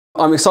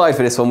I'm excited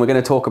for this one. We're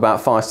going to talk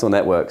about Feistel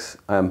networks.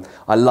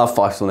 I love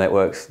Feistel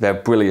networks. They're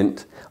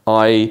brilliant.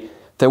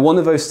 They're one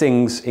of those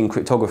things in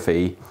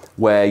cryptography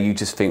where you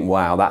just think,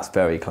 wow, that's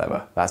very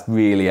clever. That's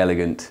really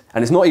elegant.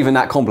 And it's not even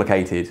that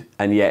complicated,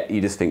 and yet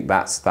you just think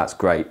that's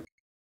great.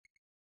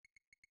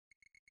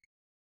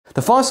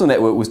 The Feistel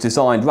network was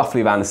designed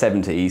roughly around the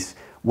 70s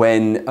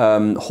when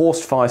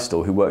Horst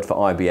Feistel, who worked for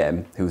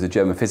IBM, who was a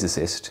German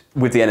physicist,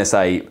 with the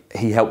NSA,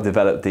 he helped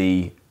develop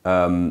the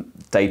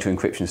data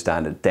encryption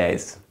standard,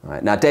 DES.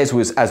 Right. Now DES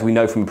was, as we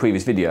know from a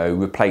previous video,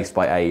 replaced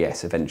by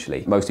AES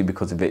eventually, mostly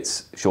because of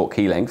its short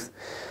key length.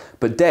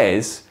 But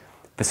DES,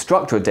 the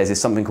structure of DES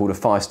is something called a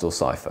Feistel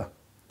cipher,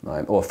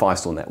 right, or a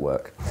Feistel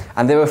network.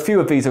 And there are a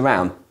few of these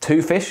around.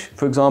 Twofish,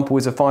 for example,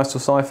 is a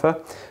Feistel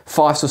cipher.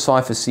 Feistel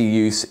ciphers see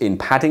use in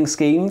padding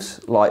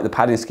schemes, like the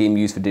padding scheme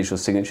used for digital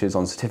signatures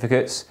on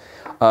certificates.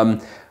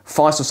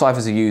 Feistel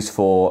ciphers are used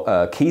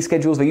for key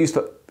schedules. They're used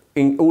for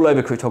all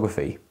over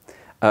cryptography.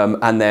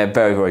 And they're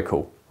very, very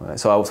cool. Right,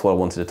 so that's what I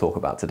wanted to talk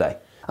about today.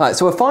 All right,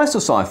 so a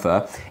Feistel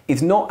cipher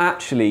is not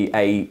actually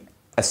a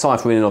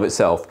cipher in and of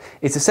itself.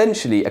 It's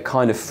essentially a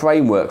kind of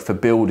framework for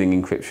building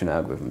encryption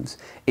algorithms.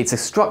 It's a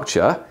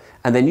structure,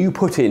 and then you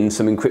put in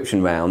some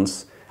encryption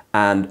rounds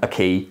and a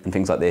key and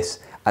things like this,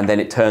 and then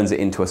it turns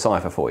it into a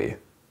cipher for you.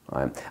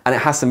 Right? And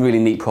it has some really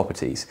neat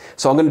properties.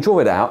 So I'm going to draw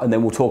it out, and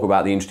then we'll talk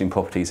about the interesting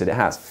properties that it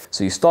has.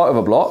 So you start with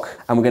a block,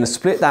 and we're going to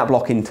split that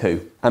block in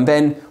two. And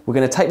then we're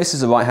going to take, this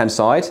is the right-hand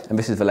side, and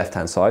this is the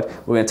left-hand side.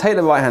 We're going to take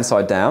the right-hand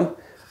side down.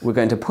 We're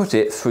going to put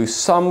it through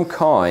some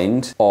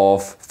kind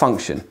of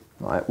function,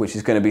 right, which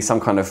is going to be some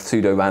kind of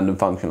pseudo-random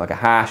function, like a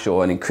hash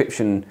or an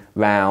encryption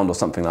round or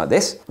something like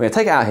this. We're going to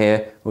take it out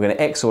here. We're going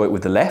to XOR it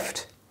with the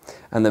left,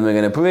 and then we're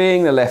going to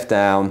bring the left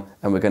down,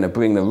 and we're going to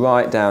bring the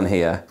right down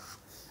here.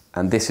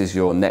 And this is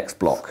your next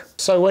block.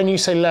 So when you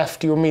say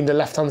left, you mean the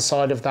left-hand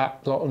side of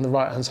that block and the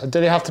right-hand side.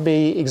 Do they have to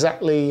be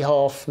exactly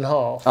half and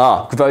half?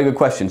 Ah, very good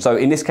question. So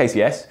in this case,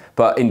 yes,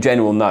 but in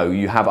general, no.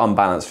 You have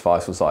unbalanced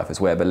Feistel ciphers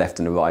where the left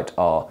and the right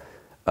are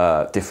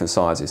different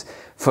sizes.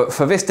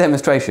 For this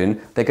demonstration,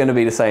 they're going to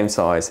be the same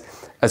size.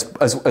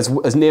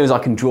 As near as I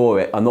can draw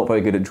it, I'm not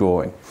very good at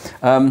drawing.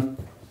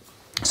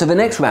 So the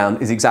next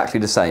round is exactly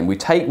the same. We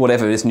take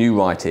whatever this new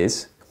right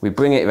is, we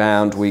bring it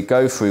round, we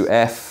go through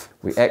F,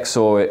 we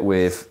XOR it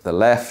with the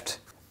left,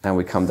 and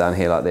we come down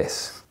here like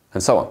this,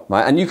 and so on.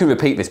 Right? And you can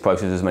repeat this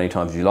process as many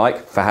times as you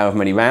like, for however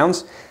many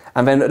rounds.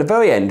 And then at the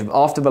very end,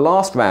 after the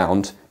last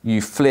round,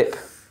 you flip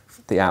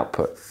the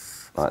output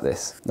like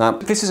this. Now,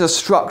 this is a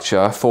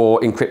structure for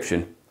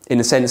encryption, in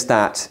the sense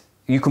that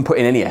you can put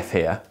in any F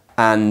here,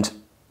 and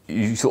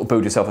you sort of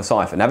build yourself a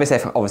cipher. Now, this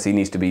F obviously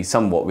needs to be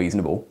somewhat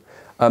reasonable.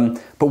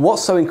 But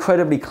what's so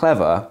incredibly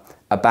clever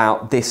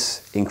about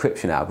this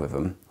encryption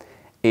algorithm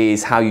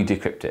is how you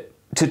decrypt it.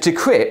 To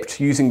decrypt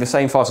using the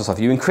same Feistel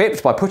cipher, you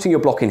encrypt by putting your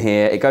block in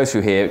here, it goes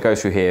through here, it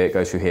goes through here, it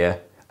goes through here,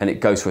 and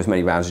it goes through as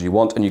many rounds as you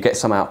want, and you get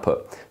some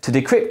output. To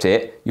decrypt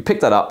it, you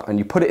pick that up and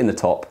you put it in the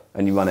top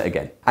and you run it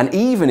again. And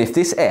even if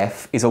this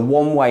F is a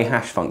one-way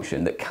hash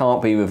function that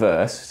can't be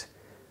reversed,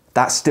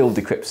 that still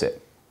decrypts it.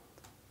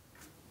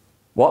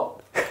 What?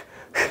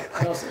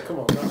 Come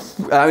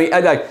on, I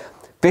mean,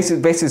 this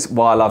is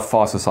why I love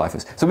Feistel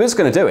ciphers. So we're just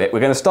going to do it.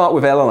 We're going to start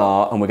with L and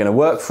R, and we're going to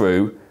work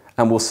through,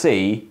 and we'll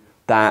see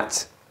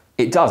that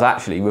it does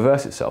actually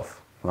reverse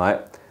itself,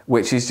 right?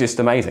 Which is just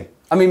amazing.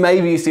 I mean,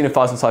 maybe you've seen a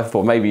Feistel cipher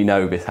before, maybe you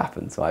know this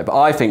happens, right? But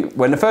I think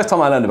when the first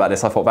time I learned about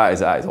this, I thought that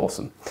is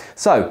awesome.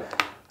 So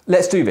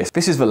let's do this.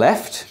 This is the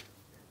left,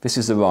 this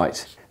is the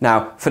right.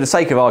 Now, for the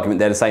sake of argument,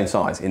 they're the same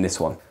size in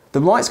this one.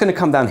 The right's going to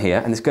come down here,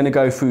 and it's going to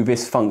go through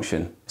this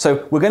function.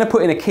 So we're going to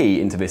put in a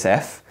key into this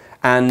F,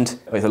 and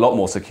it's a lot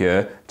more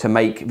secure to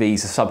make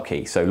these a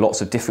subkey. So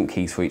lots of different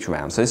keys for each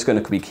round. So this is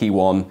going to be key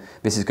 1,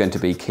 this is going to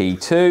be key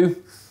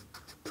 2,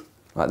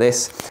 like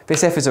this.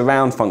 This F is a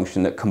round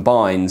function that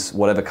combines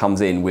whatever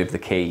comes in with the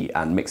key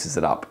and mixes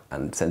it up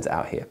and sends it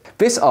out here.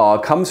 This R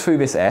comes through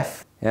this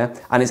F, yeah,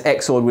 and it's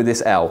XORed with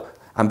this L,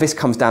 and this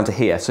comes down to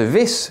here. So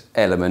this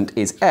element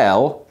is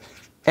L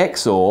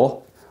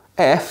XOR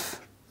F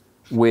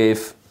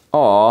with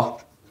R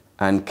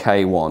and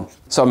K1.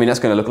 So I mean, that's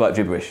going to look like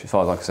gibberish as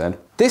far as I'm concerned.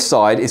 This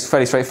side is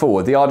fairly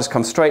straightforward. The R just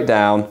comes straight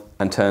down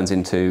and turns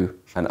into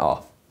an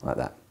R, like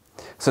that.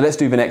 So let's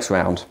do the next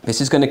round.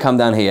 This is going to come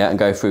down here and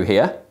go through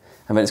here,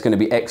 and then it's going to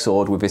be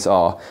XORed with this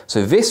R.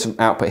 So this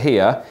output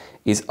here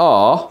is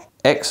R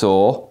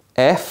XOR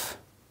F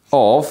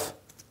of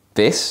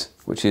this,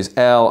 which is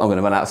L, I'm going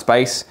to run out of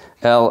space,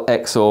 L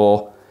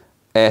XOR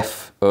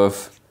F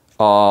of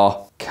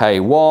R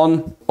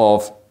K1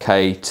 of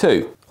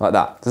K2, like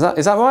that.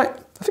 Is that right?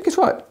 I think it's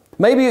right.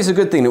 Maybe it's a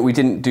good thing that we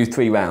didn't do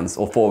 3 rounds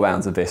or 4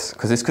 rounds of this,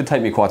 because this could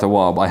take me quite a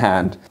while by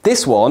hand.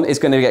 This one is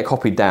going to get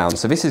copied down,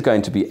 so this is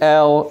going to be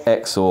L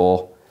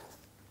XOR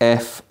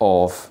F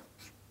of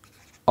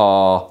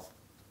R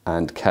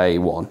and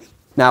K1.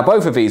 Now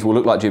both of these will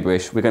look like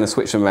gibberish. We're going to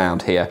switch them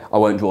around here. I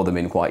won't draw them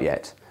in quite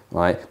yet,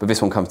 right? But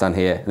this one comes down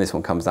here and this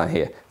one comes down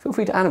here. Feel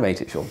free to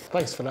animate it, Sean.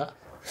 Thanks for that.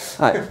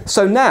 Right,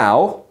 so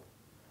now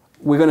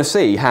we're going to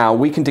see how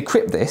we can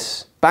decrypt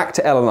this back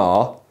to L and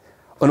R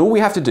And all we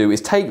have to do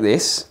is take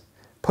this,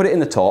 put it in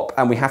the top,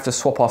 and we have to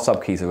swap our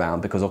subkeys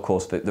around because, of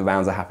course, the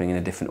rounds are happening in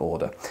a different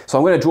order. So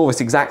I'm going to draw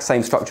this exact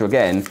same structure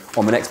again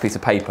on the next piece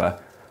of paper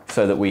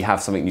so that we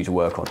have something new to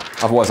work on.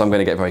 Otherwise, I'm going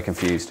to get very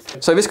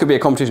confused. So this could be a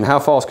competition. How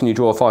fast can you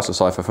draw a Feistel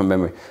cipher from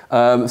memory?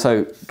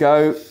 So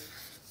go,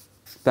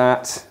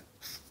 that.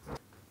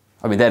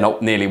 I mean, they're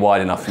not nearly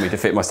wide enough for me to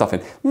fit my stuff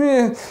in.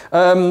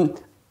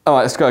 All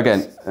right, let's go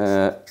again.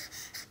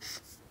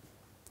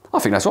 I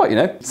think that's right, you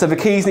know. So the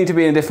keys need to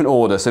be in a different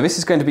order. So this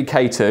is going to be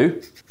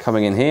K2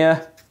 coming in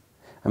here,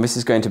 and this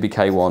is going to be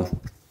K1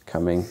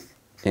 coming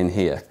in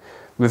here.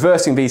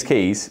 Reversing these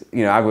keys,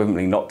 you know,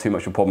 algorithmically not too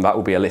much of a problem. That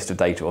will be a list of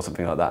data or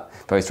something like that.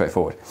 Very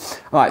straightforward.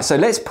 All right, so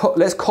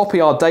let's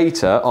copy our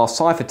data, our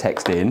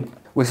ciphertext in.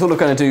 We're sort of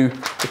going to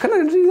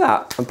do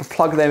that and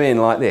plug them in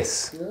like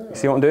this. You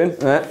see what I'm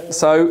doing?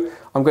 So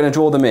I'm going to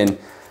draw them in.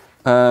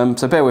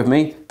 So bear with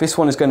me. This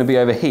one is going to be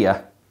over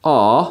here.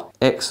 R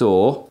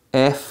XOR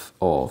F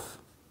of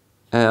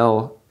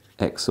L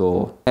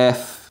XOR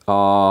F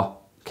R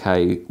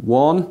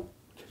K1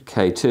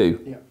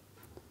 K2. Yeah.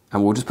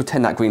 And we'll just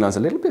pretend that green line's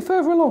a little bit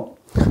further along,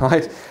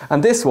 right?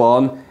 And this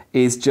one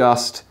is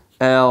just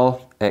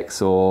L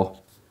XOR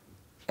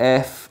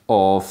F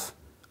of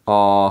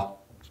R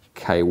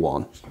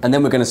K1. And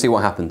then we're going to see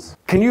what happens.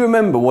 Can you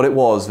remember what it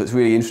was that's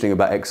really interesting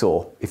about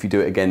XOR if you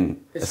do it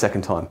again a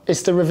second time?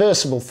 It's the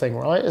reversible thing,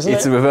 right? Isn't it?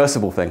 It's a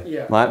reversible thing,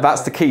 yeah. Right?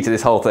 That's the key to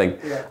this whole thing.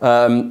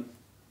 Yeah.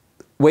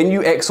 When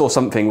you XOR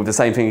something with the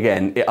same thing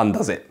again, it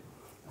undoes it.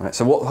 Right?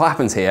 So what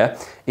happens here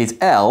is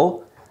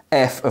L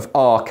F of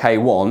R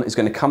K1 is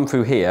going to come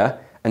through here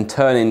and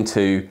turn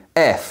into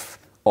F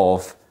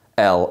of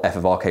L F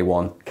of R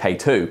K1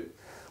 K2,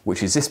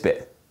 which is this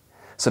bit.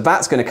 So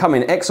that's going to come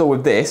in XOR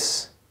with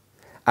this,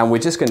 and we're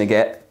just going to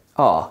get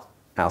R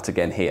out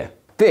again here.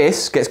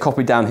 This gets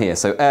copied down here,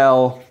 so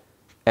L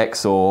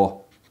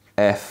XOR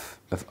F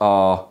of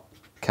R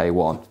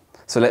K1.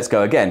 So let's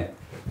go again.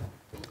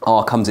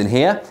 R comes in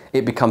here,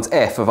 it becomes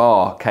F of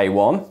R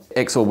K1.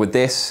 XOR with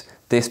this,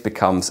 this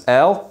becomes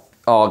L.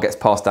 R gets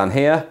passed down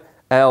here,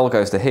 L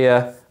goes to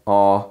here,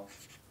 R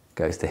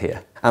goes to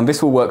here. And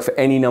this will work for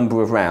any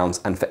number of rounds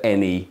and for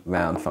any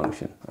round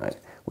function, right?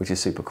 Which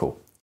is super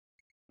cool.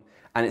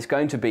 And it's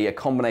going to be a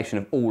combination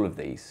of all of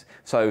these.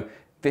 So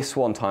this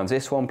one times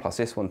this one, plus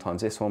this one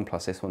times this one,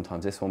 plus this one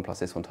times this one, plus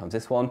this one times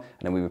this one, and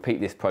then we repeat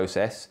this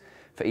process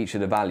for each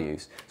of the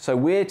values. So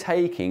we're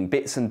taking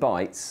bits and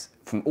bytes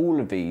from all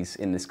of these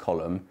in this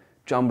column,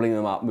 jumbling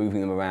them up,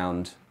 moving them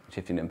around,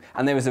 shifting them.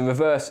 And there is a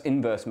reverse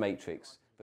inverse matrix.